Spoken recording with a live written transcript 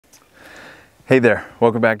Hey there,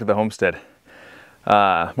 welcome back to the homestead.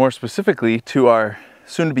 More specifically to our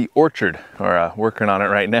soon-to-be orchard, or working on it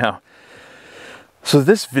right now. So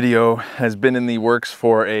this video has been in the works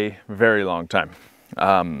for a very long time.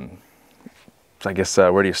 So I guess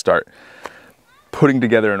where do you start? Putting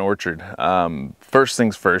together an orchard. First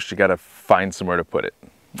things first, you gotta find somewhere to put it.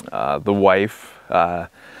 The wife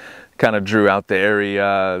kind of drew out the area,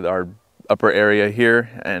 our upper area here,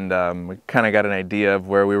 and we kind of got an idea of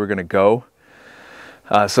where we were gonna go.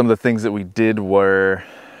 Some of the things that we did were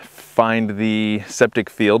find the septic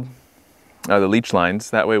field, the leach lines.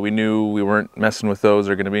 That way we knew we weren't messing with those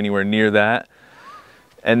or going to be anywhere near that.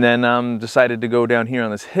 And then decided to go down here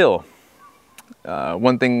on this hill.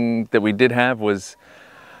 One thing that we did have was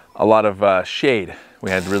a lot of shade.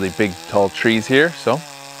 We had really big, tall trees here, so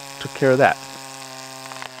took care of that.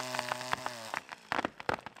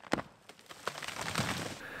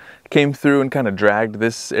 Came through and kind of dragged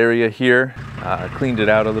this area here, cleaned it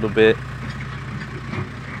out a little bit.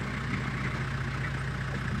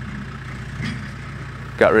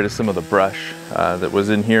 Got rid of some of the brush that was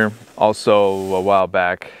in here. Also, a while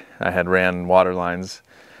back, I had ran water lines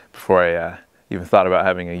before I even thought about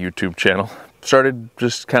having a YouTube channel. Started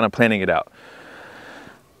just kind of planning it out.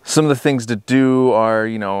 Some of the things to do are,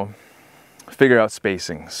 you know, figure out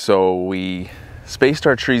spacing. So we spaced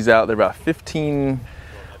our trees out. They're about 15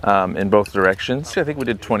 in both directions. I think we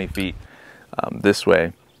did 20 feet this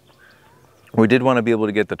way. We did want to be able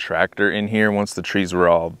to get the tractor in here once the trees were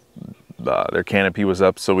all, their canopy was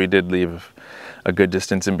up, so we did leave a good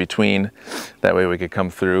distance in between. That way we could come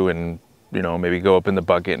through and, you know, maybe go up in the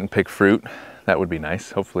bucket and pick fruit. That would be nice.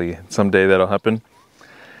 Hopefully someday that'll happen.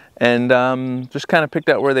 And just kind of picked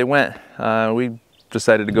out where they went. We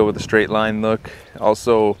decided to go with a straight line look.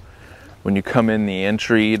 Also, when you come in the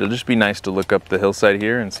entry, it'll just be nice to look up the hillside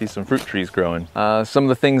here and see some fruit trees growing. Some of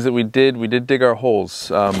the things that we did dig our holes.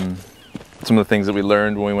 Some of the things that we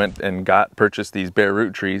learned when we went and purchased these bare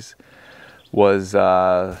root trees was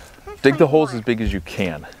dig the holes as big as you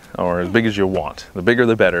can, or as big as you want. The bigger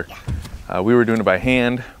the better. We were doing it by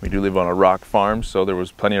hand. We do live on a rock farm, so there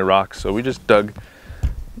was plenty of rocks, so we just dug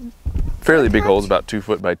fairly big holes, about 2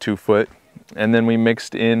 foot by 2 foot. And then we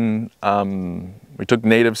mixed in, we took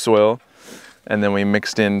native soil, and then we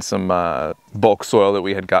mixed in some bulk soil that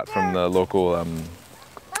we had got from the local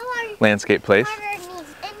landscape place.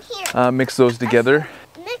 Mix those together.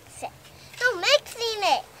 Mix it. No, mixing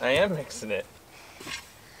it. I am mixing it.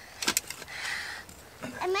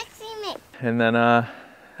 I'm mixing it. And then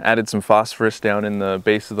added some phosphorus down in the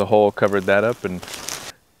base of the hole, covered that up, and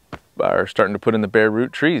are starting to put in the bare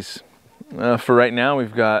root trees. For right now,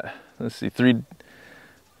 we've got, let's see,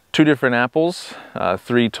 two different apples,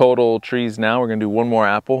 3 total trees now. We're gonna do 1 more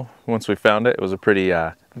apple once we found it. It was a pretty,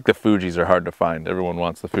 I think the Fujis are hard to find. Everyone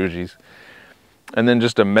wants the Fujis. And then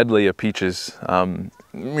just a medley of peaches. You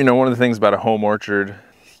know, one of the things about a home orchard,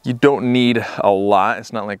 you don't need a lot.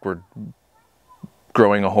 It's not like we're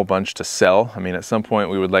growing a whole bunch to sell. I mean, at some point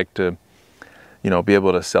we would like to, you know, be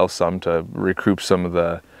able to sell some to recoup some of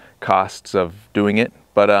the costs of doing it.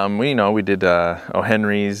 But we did O.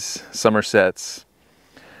 Henry's, Somersets.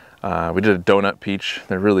 We did a donut peach.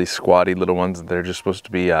 They're really squatty little ones. They're just supposed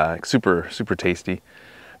to be super, super tasty.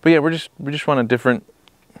 But yeah, we just want a different,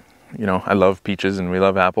 you know, I love peaches and we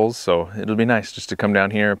love apples, so it'll be nice just to come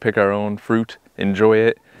down here, pick our own fruit, enjoy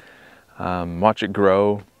it, watch it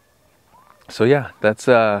grow. So yeah, that's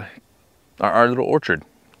our little orchard.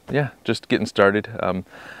 Yeah, just getting started.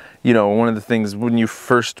 You know, one of the things when you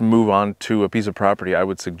first move on to a piece of property, I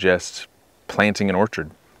would suggest planting an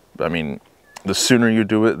orchard. I mean, the sooner you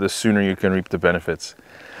do it, the sooner you can reap the benefits.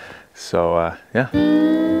 So yeah,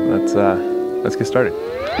 let's get started.